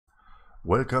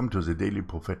Welcome to the Daily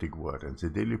Prophetic Word, and the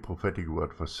Daily Prophetic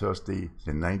Word for Thursday,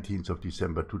 the 19th of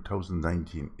December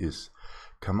 2019 is,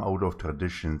 come out of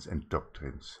traditions and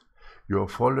doctrines. You are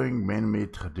following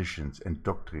man-made traditions and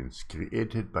doctrines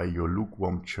created by your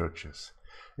lukewarm churches,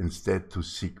 instead to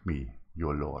seek me,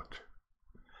 your Lord.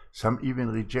 Some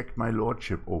even reject my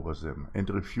lordship over them and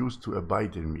refuse to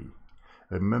abide in me.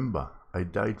 Remember, I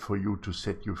died for you to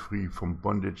set you free from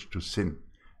bondage to sin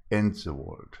and the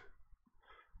world.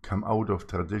 Come out of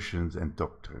traditions and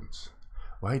doctrines.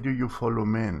 Why do you follow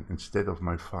man instead of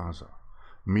my Father,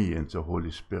 me and the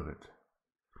Holy Spirit?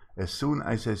 As soon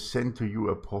as I send to you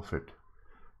a prophet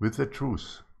with the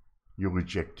truth, you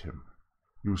reject him.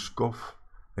 You scoff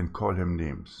and call him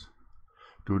names.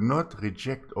 Do not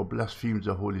reject or blaspheme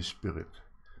the Holy Spirit.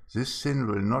 This sin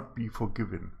will not be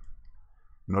forgiven,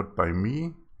 not by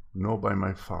me, nor by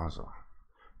my Father.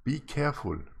 Be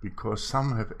careful, because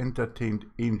some have entertained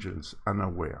angels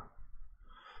unaware.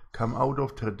 Come out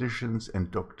of traditions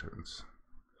and doctrines.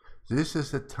 This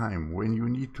is the time when you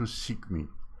need to seek me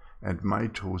and my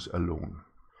truth alone.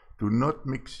 Do not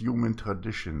mix human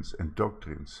traditions and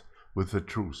doctrines with the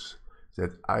truth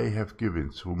that I have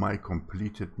given through my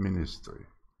completed ministry.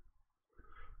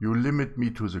 You limit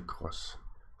me to the cross,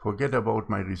 forget about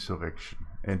my resurrection,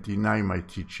 and deny my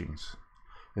teachings.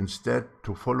 Instead,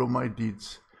 to follow my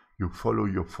deeds, you follow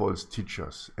your false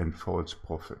teachers and false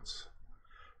prophets.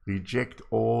 Reject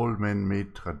all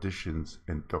man-made traditions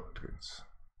and doctrines.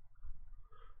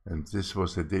 And this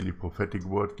was the Daily Prophetic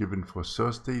Word given for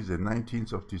Thursday, the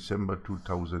 19th of December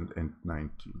 2019.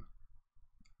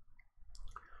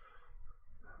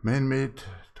 Man-made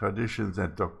traditions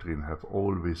and doctrine have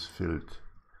always filled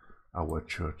our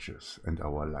churches and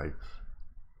our life.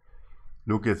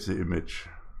 Look at the image.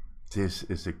 This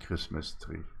is a Christmas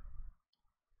tree.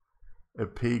 A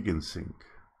pagan thing.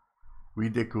 We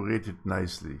decorate it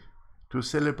nicely. To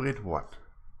celebrate what?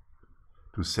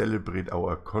 To celebrate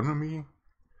our economy?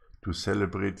 To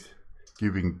celebrate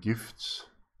giving gifts?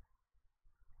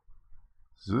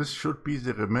 This should be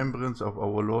the remembrance of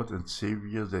our Lord and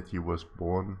Savior that he was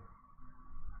born?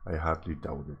 I hardly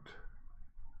doubt it.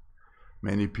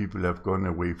 Many people have gone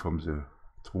away from the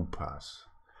true path.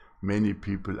 Many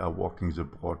people are walking the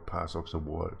broad path of the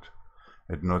world,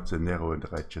 and not the narrow and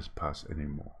righteous path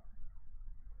anymore.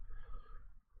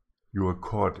 You are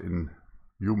caught in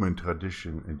human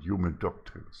tradition and human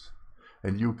doctrines,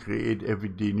 and you create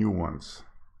everyday new ones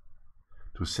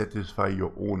to satisfy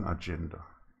your own agenda.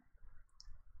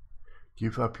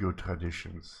 Give up your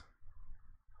traditions.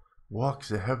 Walk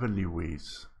the heavenly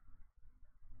ways.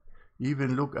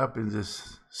 Even look up in the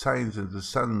signs and the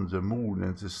sun, the moon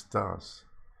and the stars,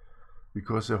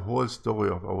 because the whole story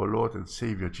of our Lord and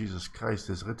Savior Jesus Christ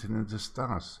is written in the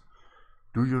stars.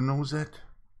 Do you know that?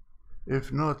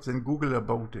 If not, then Google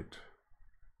about it.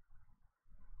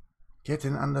 Get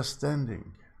an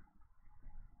understanding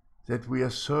that we are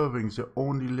serving the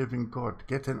only living God.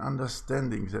 Get an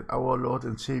understanding that our Lord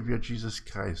and Savior Jesus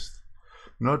Christ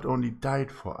not only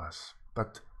died for us,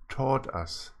 but taught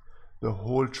us the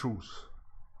whole truth,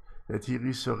 that he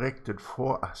resurrected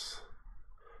for us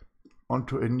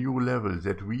onto a new level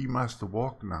that we must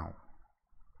walk now,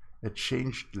 a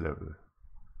changed level,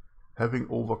 having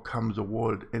overcome the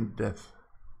world and death,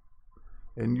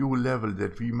 a new level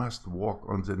that we must walk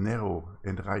on the narrow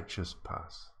and righteous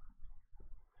path.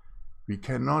 We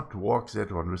cannot walk that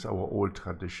one with our old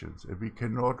traditions, and we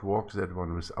cannot walk that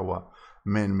one with our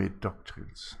man-made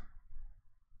doctrines.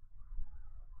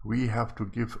 We have to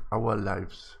give our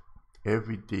lives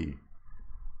every day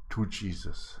to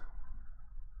Jesus.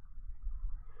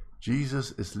 Jesus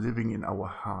is living in our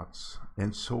hearts,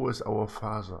 and so is our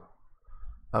Father,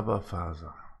 Abba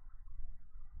Father,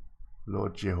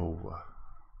 Lord Jehovah,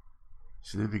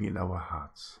 is living in our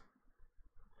hearts.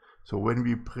 So when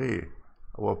we pray,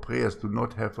 our prayers do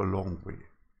not have a long way.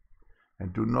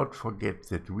 And do not forget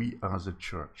that we are the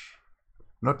church,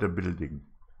 not a building,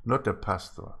 not a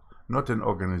pastor, not an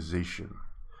organization,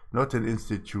 not an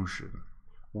institution.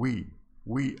 We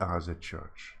are the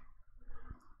church.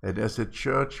 And as a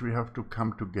church, we have to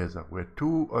come together. Where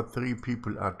 2 or 3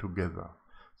 people are together,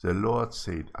 the Lord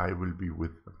said, I will be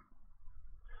with them.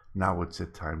 Now it's the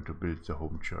time to build the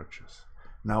home churches.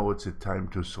 Now it's the time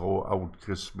to throw out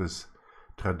Christmas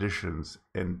traditions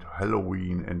and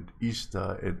Halloween and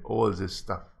Easter and all this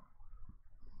stuff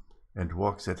and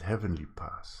walk that heavenly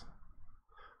path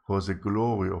for the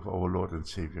glory of our Lord and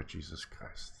Savior Jesus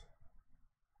Christ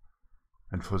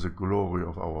and for the glory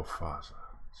of our Father,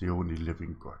 the only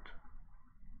living God.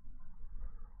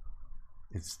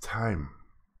 It's time.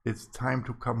 It's time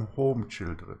to come home,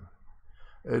 children.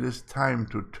 It is time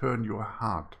to turn your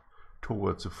heart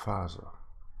towards the Father.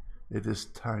 It is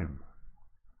time.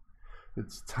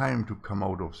 It's time to come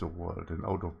out of the world and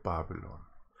out of Babylon.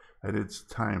 And it's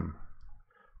time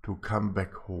to come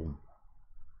back home.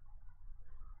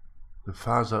 The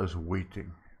Father is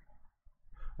waiting.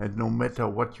 And no matter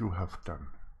what you have done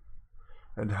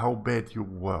and how bad you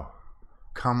were,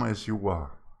 come as you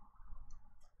are.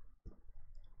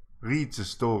 Read the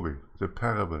story, the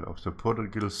parable of the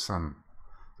prodigal son.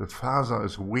 The Father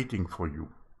is waiting for you.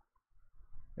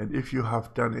 And if you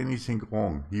have done anything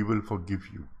wrong, He will forgive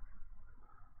you.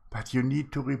 But you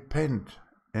need to repent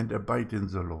and abide in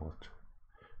the Lord.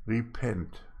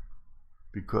 Repent,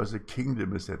 because the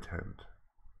kingdom is at hand.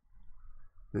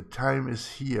 The time is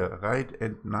here, right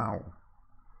and now.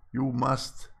 You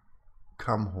must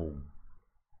come home.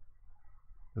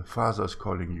 The Father is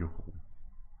calling you home.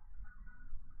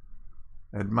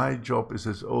 And my job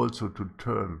is also to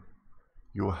turn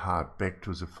your heart back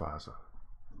to the Father.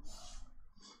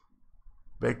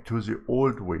 Back to the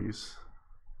old ways,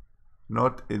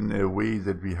 not in a way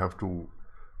that we have to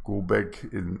go back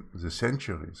in the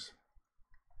centuries,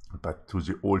 but to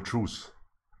the old truth,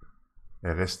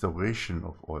 a restoration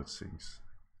of all things.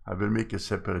 I will make a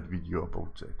separate video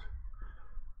about that,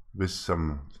 with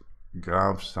some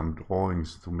graphs, some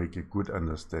drawings to make a good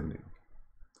understanding.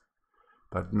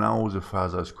 But now the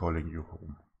Father is calling you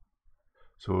home.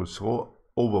 So throw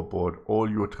overboard all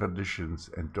your traditions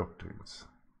and doctrines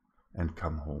and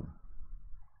come home.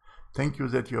 Thank you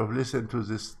that you have listened to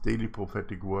this daily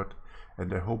prophetic word,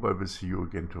 and I hope I will see you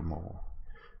again tomorrow.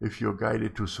 If you're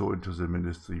guided to sow into the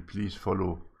ministry, please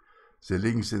follow the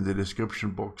links in the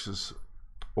description boxes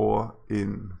or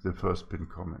in the first pinned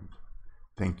comment.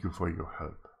 Thank you for your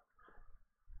help.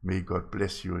 May God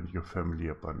bless you and your family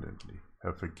abundantly.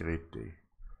 Have a great day.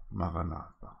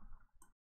 Maranatha.